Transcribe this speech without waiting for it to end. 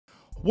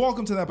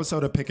Welcome to the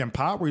episode of Pick and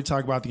Pop, where we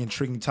talk about the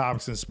intriguing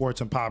topics in sports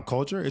and pop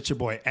culture. It's your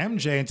boy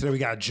MJ, and today we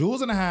got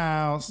Jules in the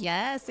house.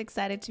 Yes,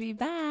 excited to be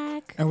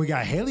back. And we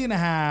got Haley in the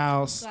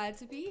house. Glad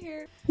to be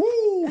here.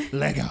 Woo!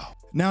 Lego.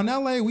 Now in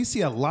LA, we see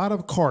a lot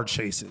of car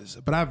chases,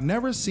 but I've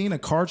never seen a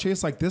car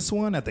chase like this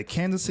one at the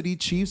Kansas City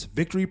Chiefs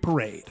Victory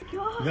Parade.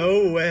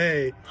 No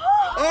way.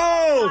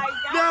 Oh,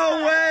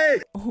 no way.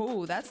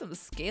 Oh, that's some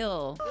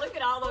skill. Look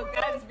at all those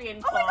guns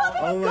being pulled.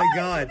 Oh my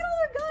God.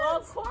 Well,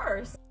 of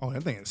course. Oh,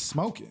 that thing is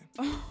smoking.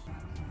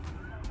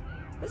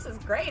 This is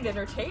great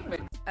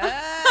entertainment.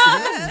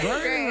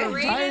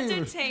 Great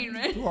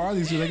entertainment. Who are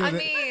these people?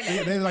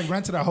 They like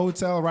rented a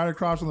hotel right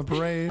across from the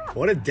parade.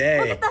 What a day.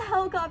 Look at the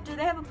helicopter.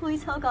 They have a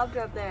police helicopter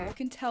up there. You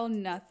can tell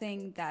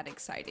nothing that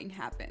exciting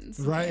happens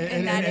Right,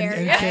 in that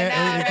area.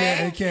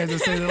 And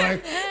Kansas City, they're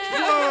like,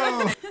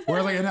 whoa.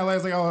 Whereas like in LA,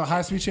 it's like, oh,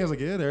 high speed chase, like,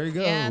 yeah, there you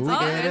go. Yeah, it's Who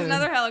like, Oh, did it? there's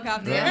another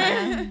helicopter.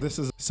 Right. This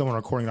is someone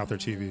recording off their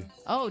TV.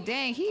 Oh,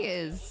 dang, he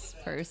is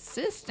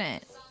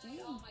persistent.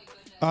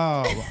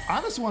 I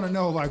just want to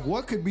know, like,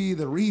 what could be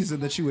the reason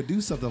that you would do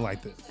something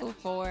like this?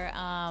 For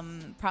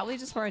probably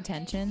just for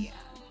attention.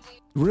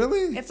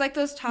 Really? It's like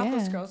those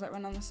topless Yeah. girls that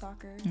run on the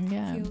soccer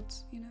Yeah.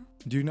 fields, you know?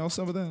 Do you know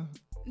some of them?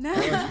 No.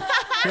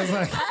 She was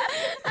like,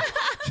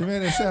 she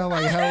made it sound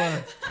like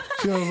hella.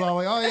 She was all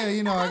like, oh yeah,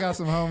 you know, I got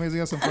some homies, I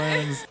got some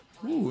friends.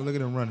 Ooh, look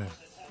at them running.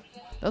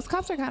 Those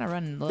cops are kind of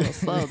running a little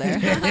slow there.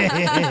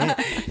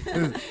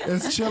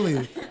 It's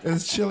chilly.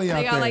 It's chilly out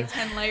They there. got like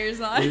 10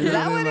 layers on. Is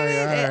that what it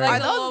is? all Like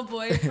right. the little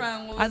boy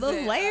from, what Are was those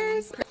it?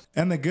 layers?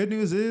 And the good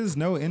news is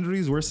no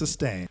injuries were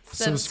sustained.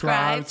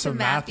 Subscribe to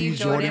Matthew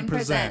Jordan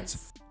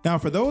Presents. Now,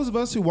 for those of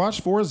us who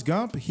watched Forrest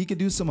Gump, he could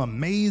do some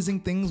amazing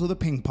things with a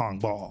ping pong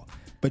ball.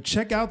 But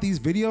check out these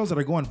videos that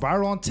are going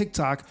viral on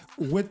TikTok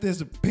with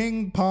this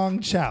ping pong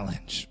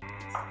challenge.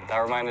 That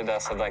reminded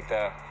us of like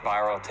the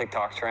viral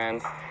TikTok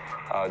trend.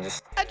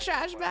 Just A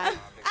trash bag. He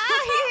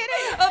hit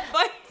it. A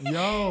bike.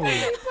 Yo,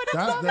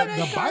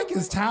 the bike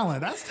is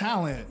talent. That's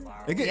talent.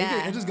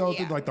 It just goes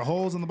through like the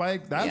holes in the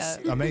bike. That's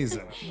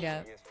amazing. Yeah.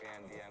 ESPN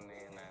DM me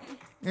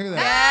and Look at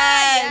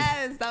that.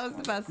 Yes, that was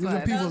the best Using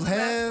one. people's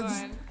heads.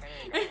 Fun.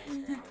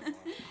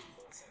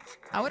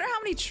 I wonder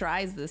how many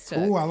tries this took.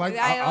 Ooh, I like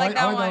I like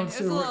that one. It's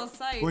too. a little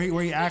sight.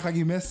 Where he act like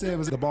he missed it.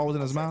 Was the ball was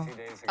in his mouth? 2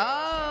 days ago.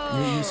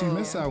 Oh. You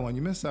missed that one.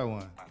 You missed that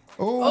one.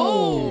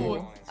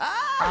 Oh.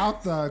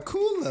 Out the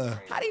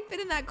cooler. How do you fit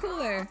in that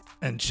cooler?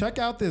 And check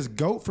out this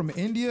goat from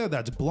India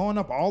that's blowing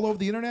up all over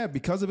the internet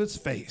because of its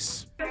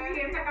face. Oh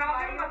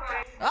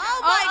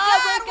my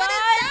God! What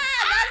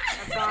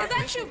is that? Is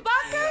that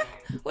Chewbacca?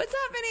 What's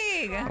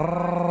happening?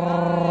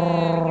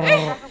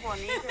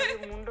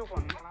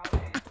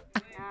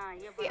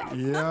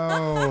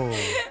 Yo.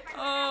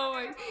 Oh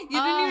my. You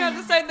didn't even have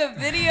to start the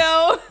video.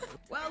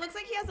 Well, it looks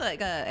like he has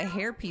like a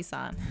hairpiece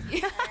on.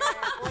 Look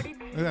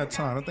at that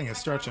tongue. That thing is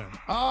stretching.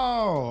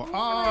 Oh.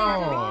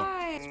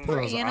 Poor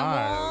Those animal.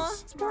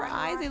 eyes. His poor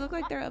eyes. They look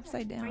like they're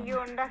upside down.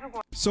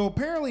 So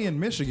apparently in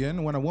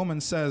Michigan, when a woman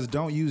says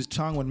don't use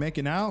tongue when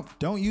making out,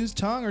 don't use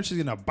tongue or she's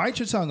gonna bite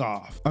your tongue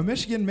off. A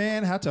Michigan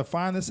man had to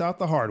find this out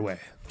the hard way.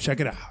 Check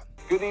it out.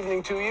 Good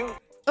evening to you.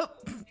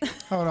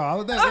 Hold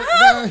on.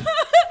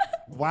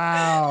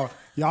 Wow.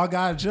 Y'all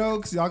got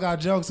jokes? Y'all got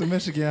jokes in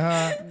Michigan,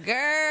 huh?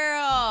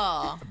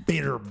 Girl.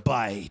 Bitter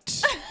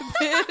bite.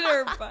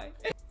 Bitter bite.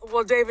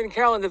 Well, Dave and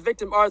Carolyn, the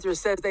victim Arthur,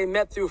 says they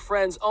met through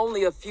friends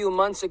only a few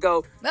months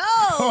ago. No.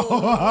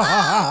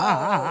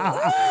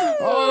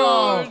 Hold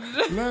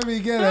on. Let me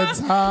get a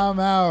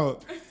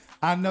timeout.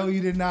 I know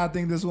you did not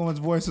think this woman's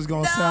voice was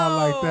going to sound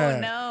like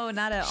that. No,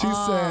 not at She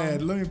all.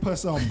 said, let me put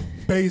some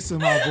bass in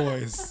my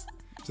voice.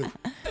 She said,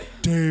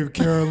 Dave,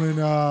 Carolyn,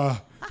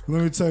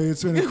 let me tell you,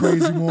 it's been a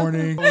crazy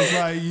morning. I was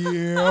like,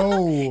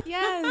 yo.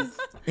 Yes.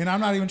 And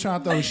I'm not even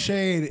trying to throw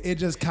shade. It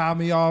just caught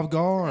me off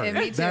guard. Yeah,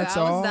 me too. That's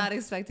I all. was not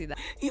expecting that.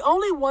 He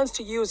only wants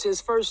to use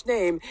his first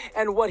name,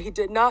 and what he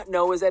did not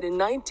know is that in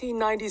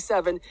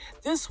 1997,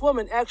 this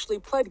woman actually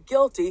pled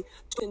guilty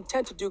to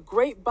intent to do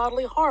great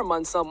bodily harm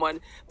on someone,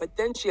 but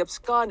then she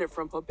absconded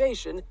from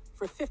probation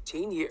for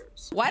 15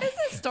 years. Why does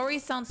this story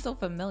sound so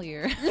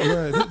familiar?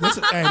 Yeah,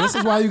 this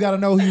is why you got to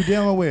know who you're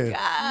dealing with.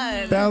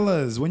 God.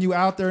 Fellas, when you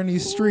out there in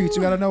these streets,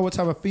 you got to know what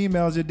type of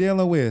females you're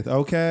dealing with,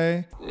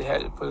 okay? They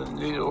had to put a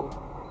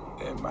needle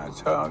in my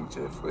tongue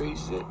to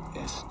freeze it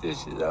and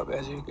stitch it up,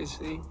 as you can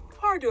see.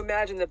 Hard to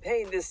imagine the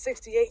pain this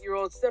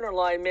 68-year-old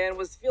centerline man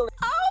was feeling.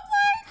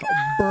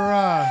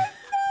 Bruh.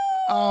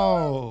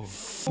 Oh.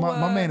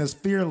 My man is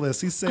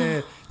fearless. He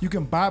said, you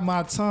can bite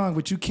my tongue,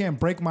 but you can't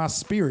break my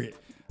spirit.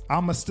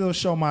 I'ma still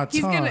show my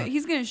tongue.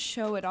 He's gonna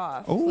show it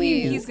off. Ooh,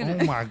 Please. He's gonna-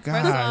 oh my First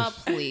of all,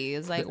 gosh.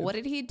 please. Like, what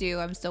did he do?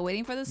 I'm still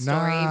waiting for the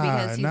story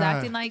because he's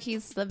acting like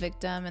he's the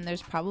victim, and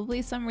there's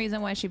probably some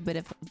reason why she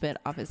bit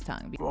off his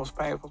tongue. Most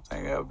painful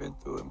thing I've ever been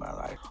through in my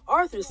life.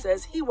 Arthur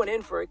says he went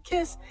in for a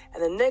kiss,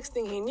 and the next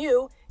thing he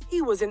knew,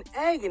 he was in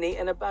agony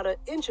and about an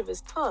inch of his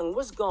tongue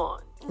was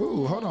gone.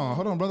 Ooh, hold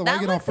on, brother. That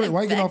looks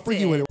Why you get all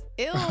freaky with it?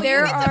 Ew,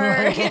 There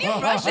are- Can you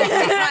brush it?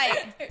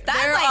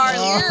 That's like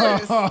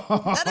years.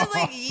 That is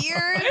like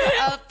years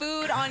of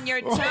food on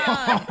your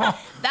tongue.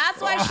 That's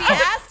That's why she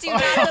asked you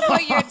not to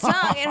put your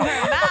tongue in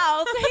her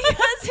mouth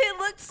because it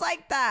looks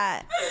like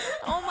that.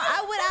 Oh my!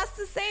 I would ask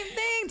the same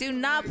thing. Do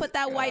not put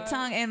that white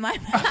tongue in my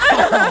mouth.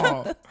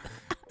 Oh,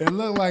 it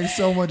looked like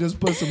someone just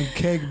put some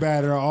cake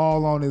batter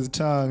all on his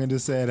tongue and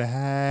just said,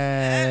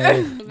 "Hey,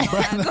 I'm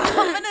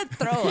gonna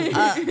throw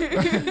up."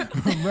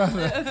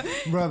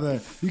 brother,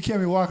 you can't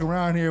be walking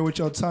around here with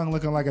your tongue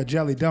looking like a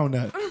jelly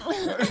donut."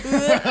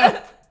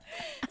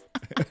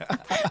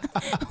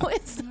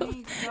 With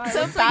some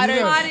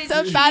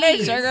powdered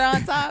sugar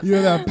on top. You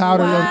know that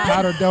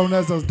powdered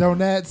donuts, those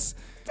donuts?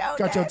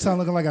 Got your tongue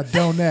looking like a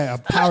donut, a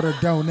powdered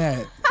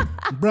donut.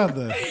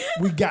 Brother,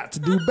 we got to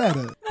do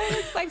better.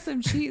 It's like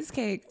some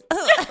cheesecake.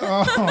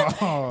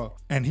 Oh.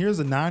 And here's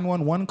a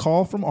 911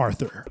 call from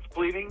Arthur.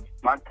 Bleeding?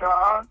 My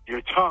tongue?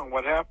 Your tongue,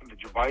 what happened?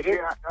 Did you bite it?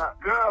 Yeah,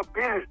 girl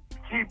bit it.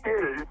 She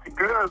bit it. It's a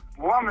girl,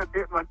 woman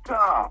bit my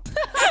tongue.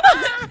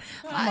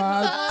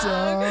 My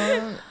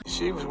tongue.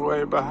 She was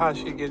worried about how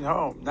she get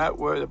home, not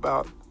worried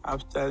about I'm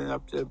standing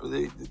up there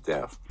bleeding to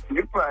death.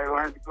 You probably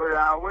wanted to go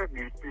down with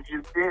me since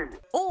you did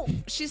it. Oh,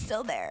 she's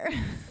still there.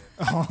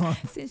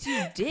 Since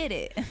you did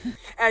it.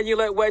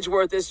 Annulette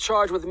Wedgeworth is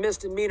charged with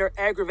misdemeanor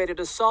aggravated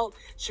assault.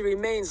 She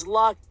remains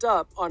locked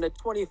up on a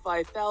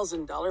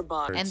 $25,000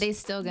 bond. And they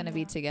still gonna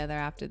be together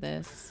after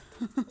this.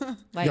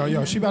 Like,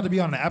 Yo, she about to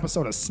be on an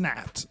episode of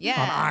Snapped on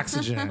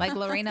Oxygen. Like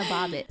Lorena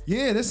Bobbitt.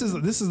 Yeah, this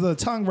is the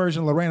tongue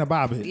version of Lorena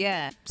Bobbitt.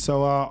 Yeah.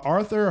 So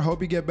Arthur,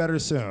 hope you get better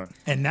soon.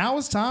 And now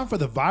it's time for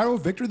the viral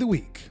victor of the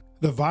week.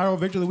 The viral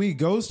victor of the week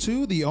goes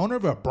to the owner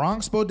of a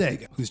Bronx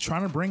bodega who's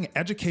trying to bring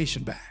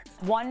education back.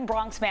 One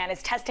Bronx man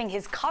is testing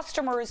his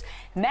customers'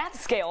 math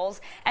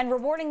skills and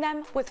rewarding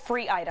them with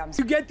free items.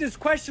 You get this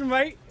question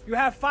right, you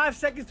have 5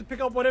 seconds to pick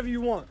up whatever you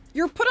want.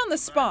 You're put on the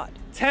spot.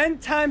 10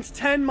 times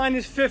 10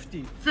 minus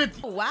 50.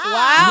 50.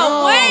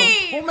 Wow.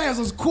 Wait. My man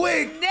was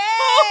quick.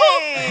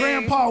 Dang.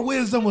 Grandpa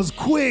Wisdom was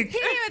quick. He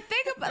didn't even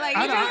think about like.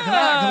 Cause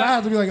I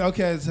have to be like,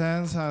 okay,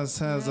 10 times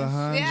 10 is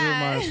 100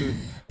 minus 50.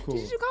 Cool.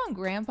 Did you call him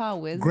Grandpa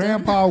Wisdom?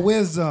 Grandpa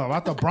Wisdom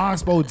at the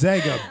Bronx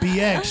Bodega.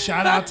 BX.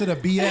 Shout out to the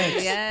BX.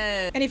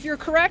 Yes. And if you're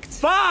correct,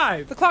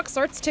 5. The clock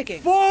starts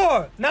ticking.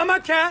 4. Now my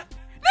cat.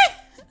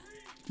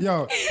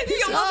 Yo. He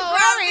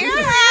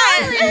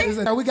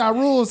said, we got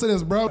rules to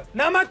this, bro.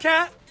 Now my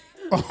cat.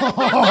 He really was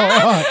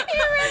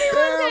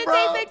gonna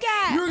take the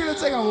cat. You were gonna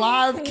take a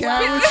live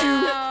cat with you?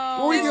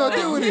 What are we gonna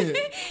do with it?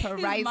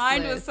 His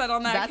mind was set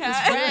on that That's cat.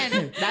 his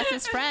friend. That's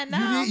his friend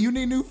now. You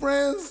need new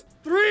friends?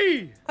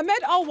 3.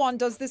 Ahmed Alwan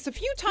does this a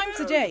few times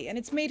a day, and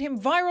it's made him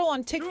viral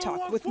on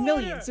TikTok with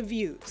millions of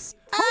views.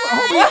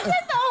 That's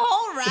the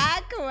whole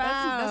rack. Wow.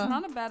 That's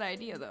not a bad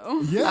idea,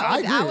 though. Yeah,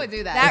 I would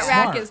do that. That It's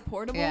rack smart. is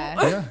portable.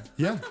 Yeah.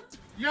 Yeah.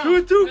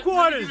 2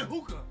 2/4.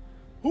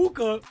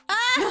 Hookah.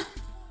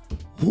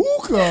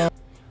 Hookah.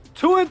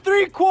 2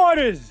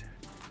 3/4.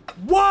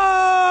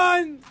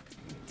 1.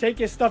 Take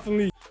your stuff and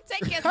leave.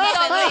 Take your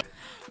stuff.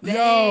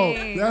 Yo,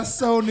 that's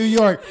so New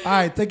York. All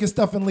right, take your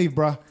stuff and leave,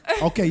 bro.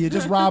 Okay, you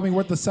just robbed me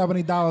worth the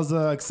 $70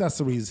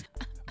 accessories.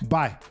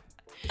 Bye.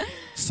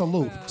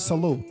 Salute.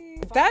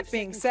 With that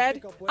being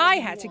said, I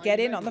had to get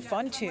in on the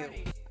fun too.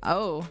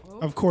 Oh.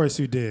 Of course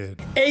you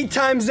did. 8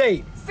 times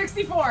 8.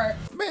 64.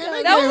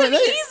 Man, That was an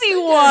easy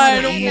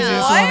one.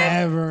 Easiest one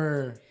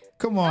ever.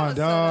 Come on,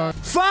 dog.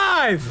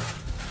 5.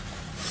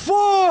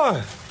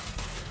 4.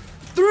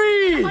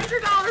 3.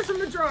 $100 from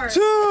the drawer.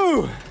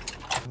 2.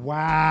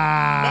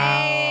 Wow.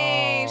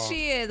 Dang,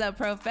 she is a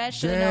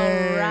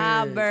professional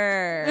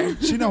robber.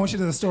 She know when she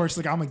did the store, she's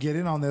like, I'm gonna get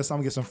in on this. I'm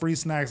gonna get some free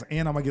snacks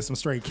and I'm gonna get some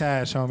straight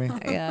cash, homie.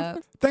 Yeah.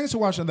 Thanks for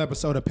watching the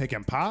episode of Pick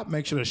and Pop.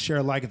 Make sure to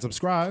share, like, and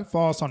subscribe.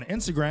 Follow us on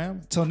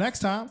Instagram. Till next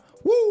time,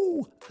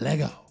 woo,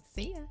 Lego.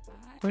 See ya.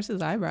 Where's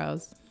his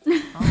eyebrows?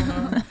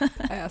 I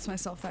ask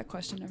myself that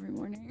question every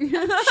morning.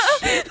 Yeah.